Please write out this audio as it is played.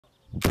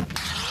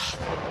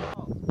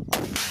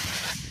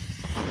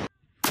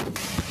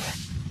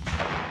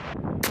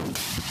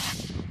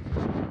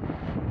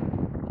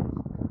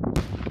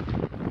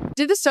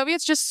Did the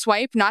Soviets just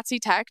swipe Nazi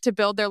tech to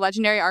build their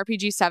legendary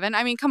RPG-7?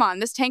 I mean, come on,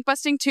 this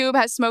tank-busting tube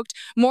has smoked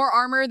more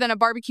armor than a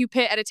barbecue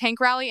pit at a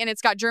tank rally, and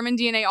it's got German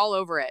DNA all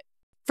over it.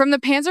 From the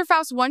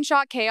Panzerfaust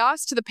one-shot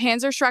chaos to the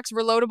Panzerschreck's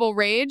reloadable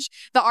rage,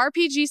 the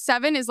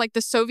RPG-7 is like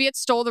the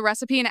Soviets stole the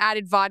recipe and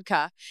added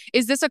vodka.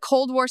 Is this a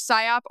Cold War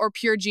psyop or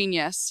pure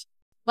genius?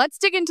 Let's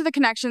dig into the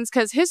connections,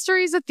 because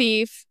history's a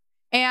thief,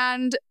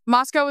 and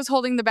Moscow is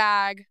holding the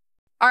bag.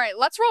 All right,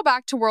 let's roll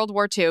back to World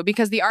War II,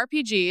 because the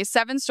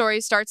RPG-7 story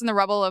starts in the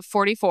rubble of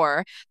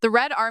 44, the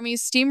Red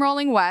Army's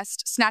steamrolling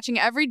west, snatching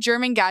every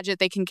German gadget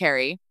they can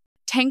carry.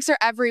 Tanks are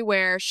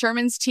everywhere,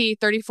 Sherman's T,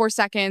 34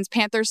 seconds,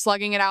 Panthers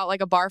slugging it out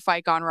like a bar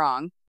fight gone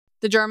wrong.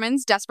 The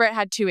Germans, desperate,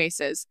 had two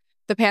aces.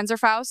 The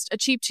Panzerfaust, a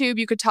cheap tube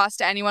you could toss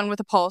to anyone with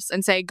a pulse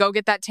and say, go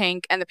get that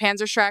tank, and the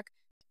Panzerschreck,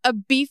 a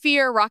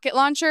beefier rocket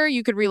launcher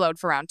you could reload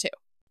for round two.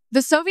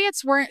 The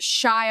Soviets weren't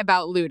shy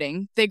about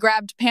looting. They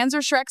grabbed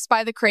Panzerschrecks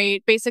by the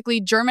crate, basically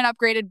German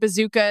upgraded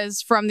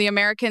bazookas from the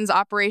Americans'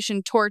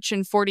 Operation Torch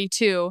in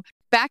 42.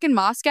 Back in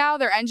Moscow,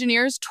 their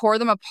engineers tore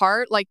them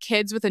apart like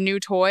kids with a new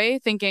toy,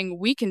 thinking,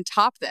 we can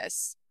top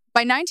this.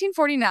 By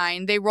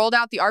 1949, they rolled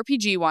out the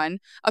RPG-1,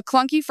 a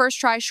clunky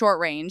first-try short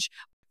range,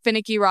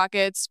 finicky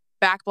rockets,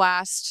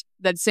 backblast,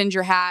 that'd singe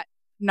your hat,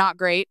 not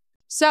great.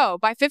 So,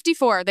 by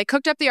 54, they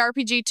cooked up the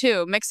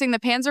RPG-2, mixing the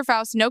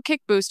Panzerfaust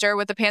no-kick booster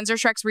with the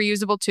Panzerschreck's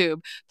reusable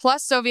tube,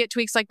 plus Soviet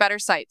tweaks like better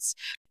sights.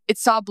 It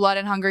saw blood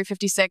in Hungary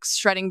 56,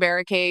 shredding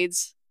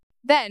barricades.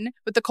 Then,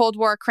 with the Cold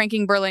War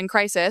cranking Berlin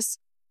crisis,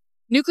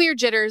 nuclear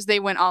jitters, they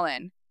went all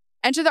in.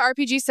 Enter the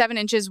RPG 7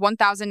 inches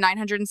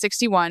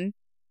 1961,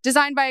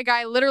 designed by a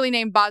guy literally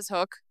named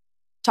Bozhook.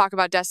 Talk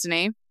about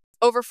destiny.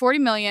 Over 40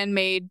 million,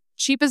 made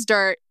cheap as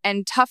dirt,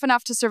 and tough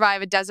enough to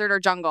survive a desert or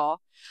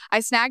jungle.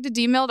 I snagged a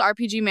demilled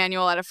RPG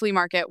manual at a flea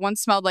market,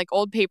 once smelled like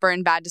old paper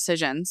and bad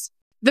decisions.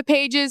 The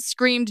pages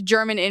screamed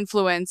German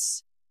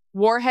influence,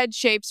 warhead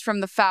shapes from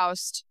the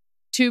Faust,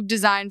 tube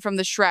design from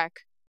the Schreck.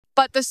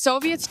 But the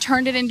Soviets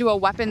turned it into a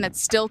weapon that's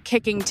still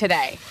kicking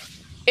today.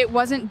 It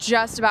wasn't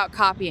just about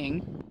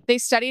copying. They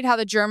studied how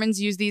the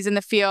Germans used these in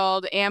the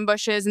field,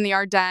 ambushes in the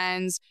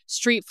Ardennes,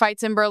 street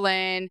fights in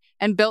Berlin,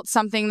 and built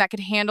something that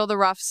could handle the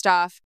rough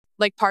stuff,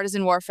 like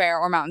partisan warfare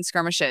or mountain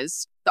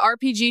skirmishes. The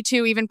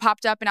RPG-2 even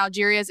popped up in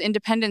Algeria's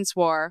independence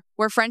war,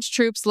 where French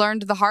troops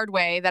learned the hard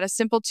way that a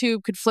simple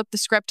tube could flip the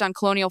script on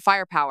colonial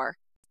firepower.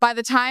 By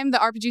the time the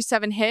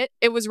RPG-7 hit,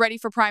 it was ready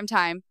for prime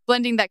time,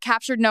 blending that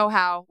captured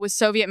know-how with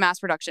Soviet mass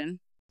production.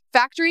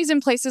 Factories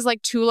in places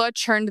like Tula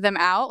churned them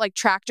out, like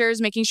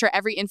tractors, making sure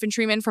every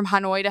infantryman from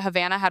Hanoi to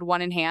Havana had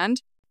one in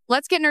hand.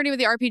 Let's get nerdy with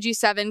the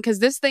RPG-7, because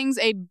this thing's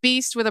a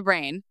beast with a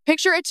brain.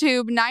 Picture a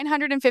tube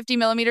 950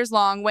 millimeters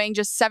long, weighing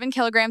just 7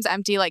 kilograms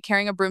empty, like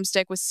carrying a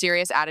broomstick with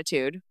serious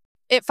attitude.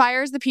 It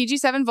fires the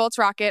PG-7 Volts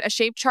rocket, a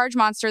shaped charge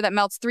monster that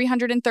melts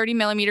 330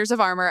 millimeters of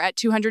armor at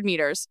 200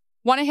 meters.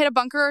 Want to hit a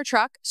bunker or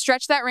truck?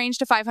 Stretch that range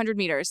to 500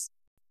 meters.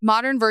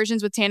 Modern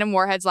versions with tandem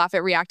warheads laugh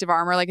at reactive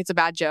armor like it's a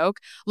bad joke.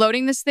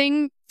 Loading this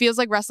thing feels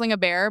like wrestling a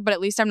bear, but at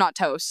least I'm not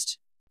toast.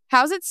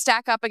 How's it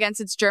stack up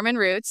against its German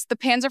roots? The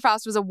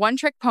Panzerfaust was a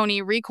one-trick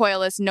pony,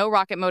 recoilless, no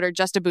rocket motor,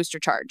 just a booster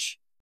charge.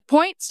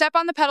 Point, step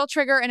on the pedal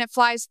trigger, and it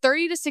flies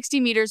 30 to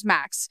 60 meters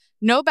max.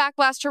 No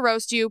backblast to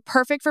roast you,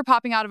 perfect for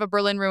popping out of a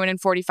Berlin ruin in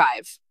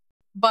 45.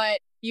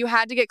 But you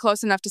had to get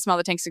close enough to smell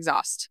the tank's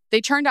exhaust.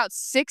 They churned out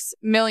 6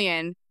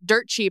 million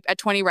dirt cheap at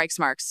 20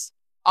 Reichsmarks,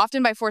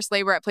 often by forced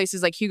labor at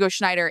places like Hugo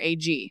Schneider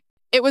AG.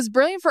 It was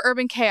brilliant for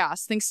urban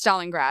chaos, think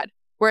Stalingrad,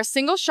 where a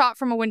single shot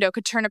from a window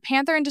could turn a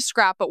panther into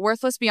scrap but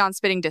worthless beyond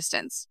spitting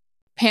distance.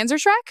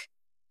 Panzerschreck?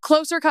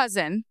 Closer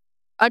cousin.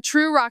 A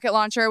true rocket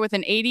launcher with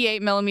an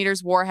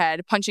 88mm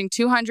warhead, punching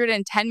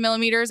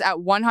 210mm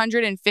at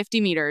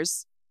 150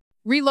 meters.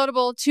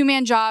 Reloadable,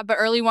 two-man job, but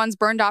early ones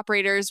burned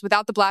operators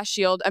without the blast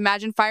shield.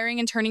 Imagine firing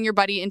and turning your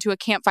buddy into a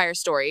campfire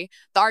story.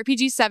 The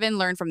RPG-7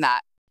 learned from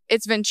that.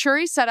 Its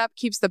Venturi setup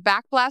keeps the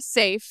backblast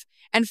safe,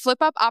 and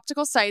flip-up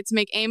optical sights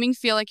make aiming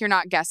feel like you're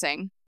not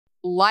guessing.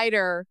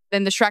 Lighter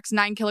than the Schreck's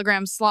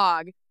 9-kilogram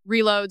slog.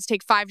 Reloads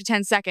take 5 to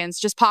 10 seconds.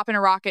 Just pop in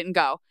a rocket and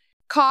go.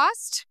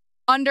 Cost?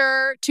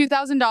 Under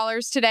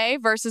 $2,000 today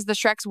versus the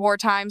Schreck's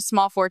wartime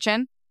small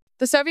fortune.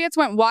 The Soviets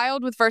went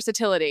wild with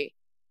versatility.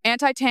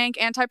 Anti-tank,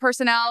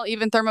 anti-personnel,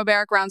 even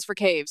thermobaric rounds for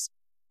caves.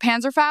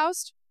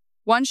 Panzerfaust?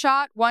 One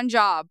shot, one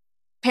job.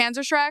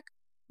 Panzerschreck?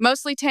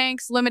 Mostly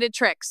tanks, limited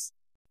tricks.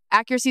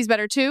 Accuracy's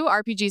better too.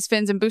 RPG's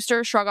fins and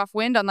booster shrug off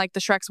wind unlike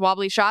the Schreck's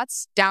wobbly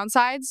shots.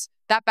 Downsides?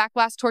 That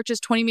backblast torches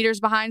 20 meters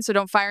behind, so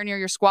don't fire near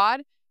your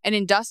squad. And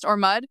in dust or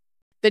mud,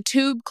 the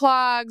tube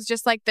clogs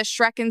just like the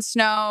Schreck in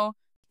snow.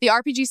 The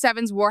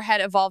RPG-7's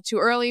warhead evolved too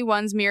early.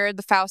 Ones mirrored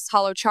the Faust's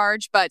hollow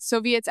charge, but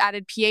Soviets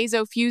added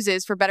piezo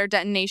fuses for better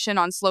detonation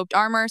on sloped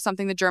armor,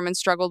 something the Germans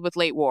struggled with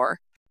late war.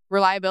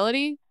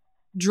 Reliability?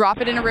 Drop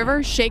it in a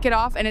river, shake it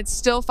off, and it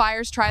still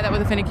fires. Try that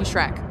with a finicky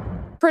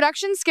Schreck.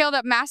 Production scaled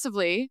up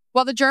massively.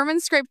 While the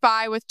Germans scraped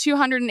by with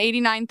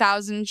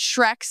 289,000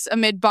 Schrecks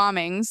amid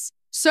bombings,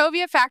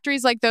 Soviet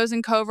factories like those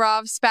in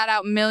Kovrov spat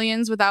out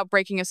millions without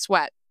breaking a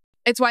sweat.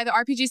 It's why the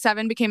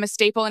RPG-7 became a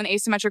staple in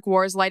asymmetric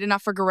wars, light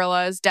enough for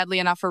guerrillas, deadly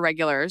enough for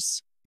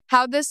regulars.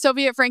 How'd this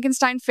Soviet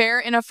Frankenstein fare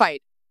in a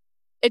fight?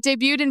 It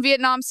debuted in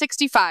Vietnam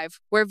 '65,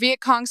 where Viet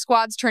Cong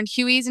squads turned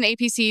Hueys and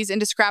APCs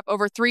into scrap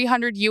over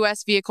 300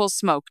 U.S. vehicles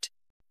smoked.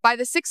 By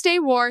the Six-Day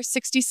War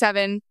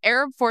 '67,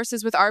 Arab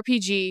forces with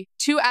RPG,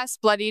 2S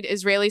bloodied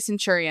Israeli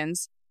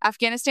centurions.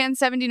 Afghanistan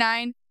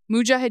 '79,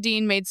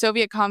 Mujahideen made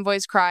Soviet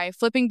convoys cry,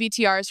 flipping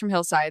BTRs from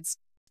hillsides.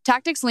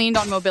 Tactics leaned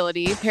on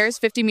mobility, pairs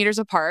 50 meters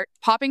apart,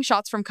 popping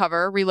shots from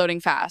cover, reloading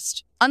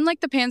fast.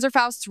 Unlike the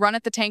Panzerfaust's run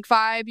at the tank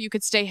vibe, you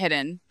could stay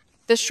hidden.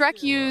 The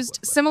Schreck used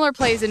similar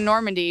plays in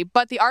Normandy,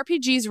 but the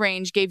RPG's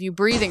range gave you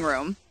breathing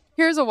room.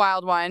 Here's a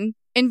wild one.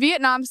 In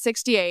Vietnam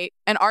 '68,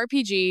 an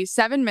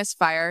RPG-7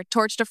 misfire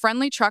torched a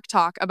friendly truck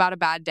talk about a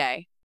bad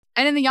day.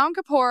 And in the Yom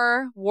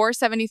Kippur War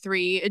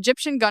 '73,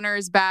 Egyptian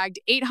gunners bagged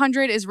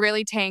 800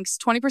 Israeli tanks,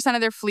 20%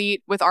 of their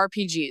fleet, with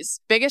RPGs.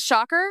 Biggest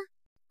shocker?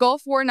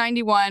 Gulf War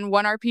 '91,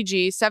 one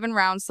RPG, 7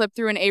 rounds slipped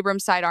through an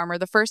Abrams side armor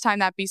the first time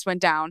that beast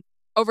went down.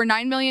 Over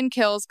 9 million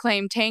kills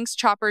claimed tanks,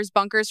 choppers,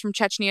 bunkers from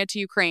Chechnya to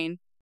Ukraine.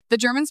 The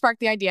Germans sparked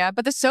the idea,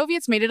 but the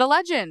Soviets made it a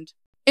legend.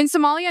 In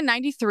Somalia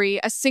 '93,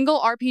 a single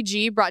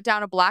RPG brought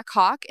down a Black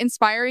Hawk,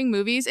 inspiring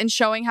movies and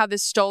showing how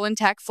this stolen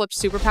tech flipped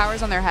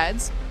superpowers on their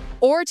heads.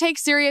 Or take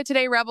Syria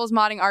Today rebels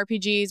modding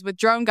RPGs with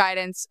drone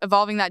guidance,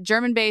 evolving that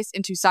German base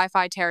into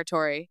sci-fi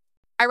territory.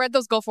 I read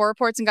those Gulf War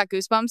reports and got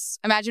goosebumps.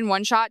 Imagine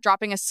one shot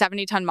dropping a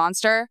 70-ton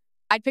monster.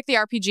 I'd pick the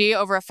RPG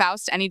over a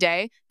Faust any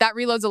day. That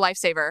reload's a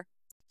lifesaver.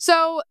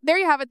 So there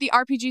you have it, the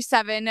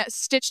RPG-7,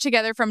 stitched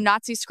together from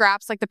Nazi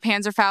scraps like the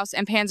Panzerfaust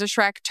and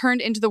Panzerschreck, turned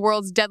into the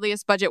world's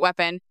deadliest budget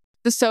weapon.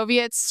 The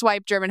Soviets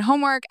swiped German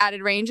homework,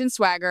 added range and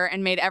swagger,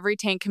 and made every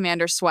tank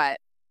commander sweat.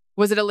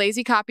 Was it a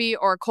lazy copy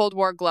or a Cold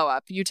War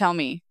glow-up? You tell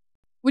me.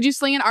 Would you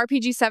sling an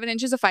RPG 7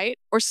 inches a fight,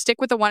 or stick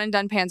with the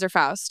one-and-done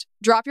Panzerfaust?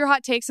 Drop your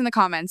hot takes in the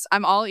comments.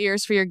 I'm all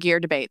ears for your gear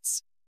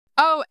debates.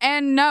 Oh,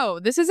 and no,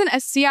 this isn't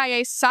a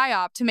CIA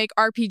psyop to make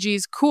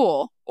RPGs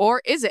cool,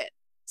 or is it?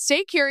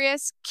 Stay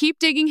curious, keep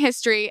digging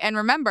history, and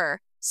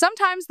remember,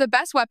 sometimes the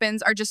best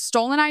weapons are just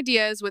stolen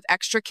ideas with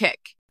extra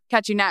kick.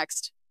 Catch you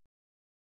next.